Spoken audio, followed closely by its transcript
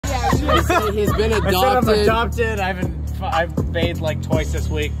He's been adopted. I said I'm adopted. I've bathed like twice this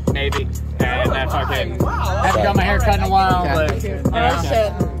week, maybe. And I fucking haven't got my hair cut in a while. Okay.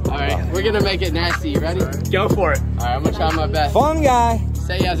 But, All right, we're gonna make it nasty. You ready? Go for it. All right, I'm gonna try my best. Fungi.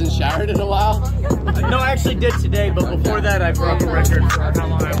 Say he hasn't showered in a while. No, I actually did today, but before that, I broke a record for how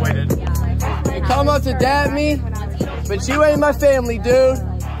long I waited. You come up to dab me, but you ain't my family, dude.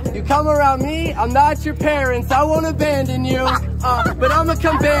 You come around me, I'm not your parents. I won't abandon you, but I'ma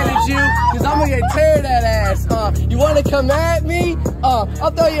come bandage you, cause I'ma get tear that ass. You wanna come at me? I'll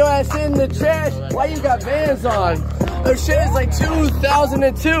throw your ass in the trash. Why you got Vans on? Their shit is like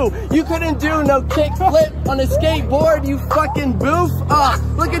 2002. You couldn't do no kick flip on a skateboard, you fucking boof.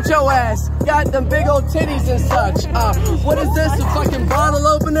 Look at your ass. Got them big old titties and such. What is this, a fucking bottle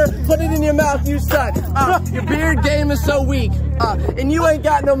opener? Put it in your mouth, you suck. Your beard game is so weak. And you ain't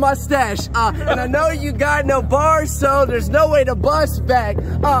got no mustache. And I know you got no bars, so there's no way to bust back.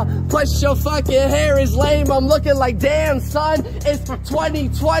 Plus your fucking hair is lame. I'm looking like, damn son, it's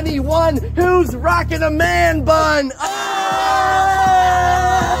 2021. Who's rocking a man bun?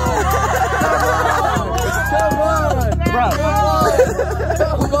 Come on, bro.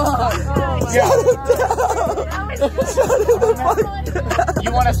 Come on. Shut it down. Shut it the fuck down.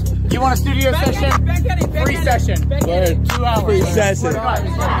 You want a studio session? Free session. 2 hours. Free session.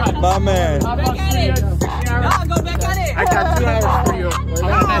 My man. I got 2 hours for you. I'm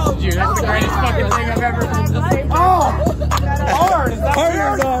gonna message you. That's the greatest fucking thing I've ever. Oh, hard. Is that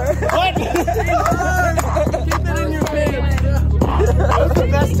weird? What? Keep it in your pants. That was the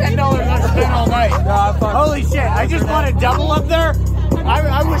best $10 I've spent all night. Holy shit! I just bought a double up there.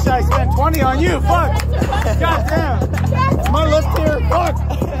 I wish I spent 20 on you. Fuck. God damn. My lips here. Fuck.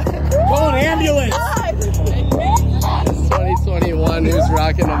 Call an ambulance. 2021, who's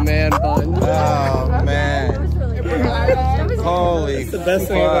rocking a man bun? Oh man. Holy. That's the best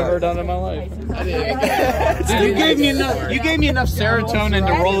thing I've ever done in my life. Dude, you gave me enough serotonin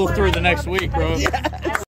to roll through the next week, bro. Yes.